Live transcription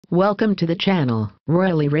Welcome to the channel,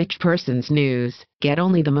 Royally Rich Persons News. Get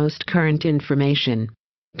only the most current information.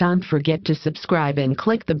 Don't forget to subscribe and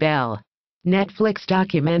click the bell. Netflix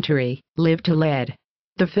documentary, Live to Lead.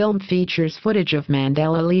 The film features footage of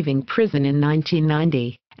Mandela leaving prison in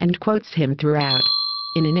 1990, and quotes him throughout.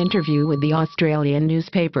 In an interview with the Australian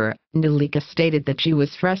newspaper, Ndalika stated that she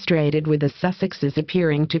was frustrated with the Sussexes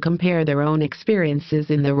appearing to compare their own experiences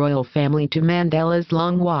in the royal family to Mandela's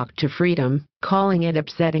long walk to freedom, calling it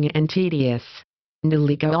upsetting and tedious.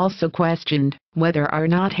 Ndalika also questioned whether or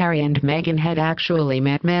not Harry and Meghan had actually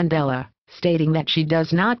met Mandela, stating that she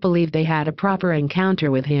does not believe they had a proper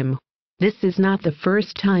encounter with him. This is not the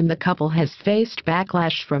first time the couple has faced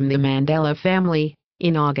backlash from the Mandela family.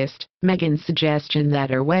 In August, Meghan's suggestion that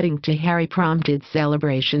her wedding to Harry prompted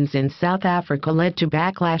celebrations in South Africa led to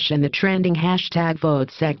backlash and the trending hashtag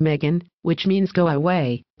 #VoteSegMeghan, which means go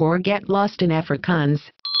away or get lost in Afrikaans.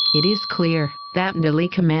 It is clear that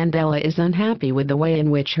Ndalika Mandela is unhappy with the way in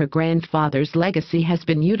which her grandfather's legacy has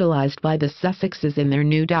been utilized by the Sussexes in their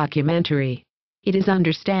new documentary. It is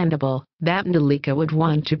understandable that Ndalika would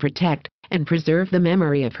want to protect and preserve the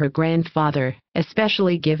memory of her grandfather,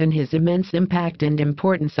 especially given his immense impact and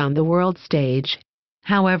importance on the world stage.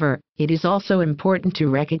 However, it is also important to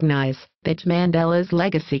recognize that Mandela's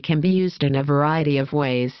legacy can be used in a variety of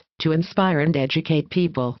ways to inspire and educate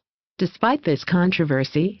people. Despite this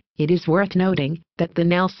controversy, it is worth noting that the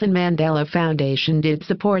Nelson Mandela Foundation did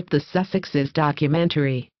support the Sussexes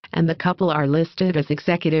documentary, and the couple are listed as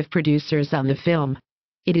executive producers on the film.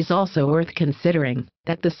 It is also worth considering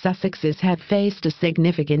that the Sussexes have faced a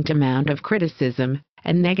significant amount of criticism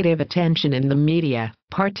and negative attention in the media,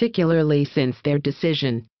 particularly since their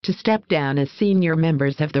decision to step down as senior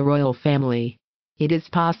members of the royal family. It is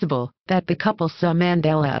possible that the couple saw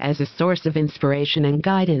Mandela as a source of inspiration and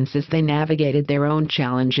guidance as they navigated their own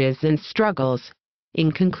challenges and struggles.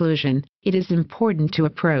 In conclusion, it is important to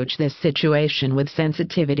approach this situation with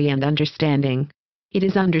sensitivity and understanding. It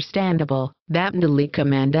is understandable that Ndalika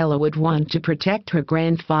Mandela would want to protect her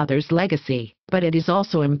grandfather's legacy, but it is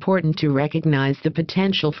also important to recognize the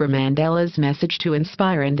potential for Mandela's message to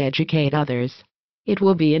inspire and educate others. It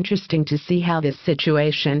will be interesting to see how this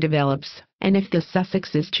situation develops, and if the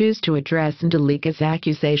Sussexes choose to address Ndalika's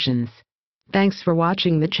accusations. Thanks for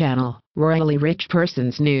watching the channel, Royally Rich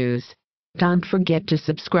Persons News. Don't forget to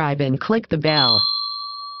subscribe and click the bell.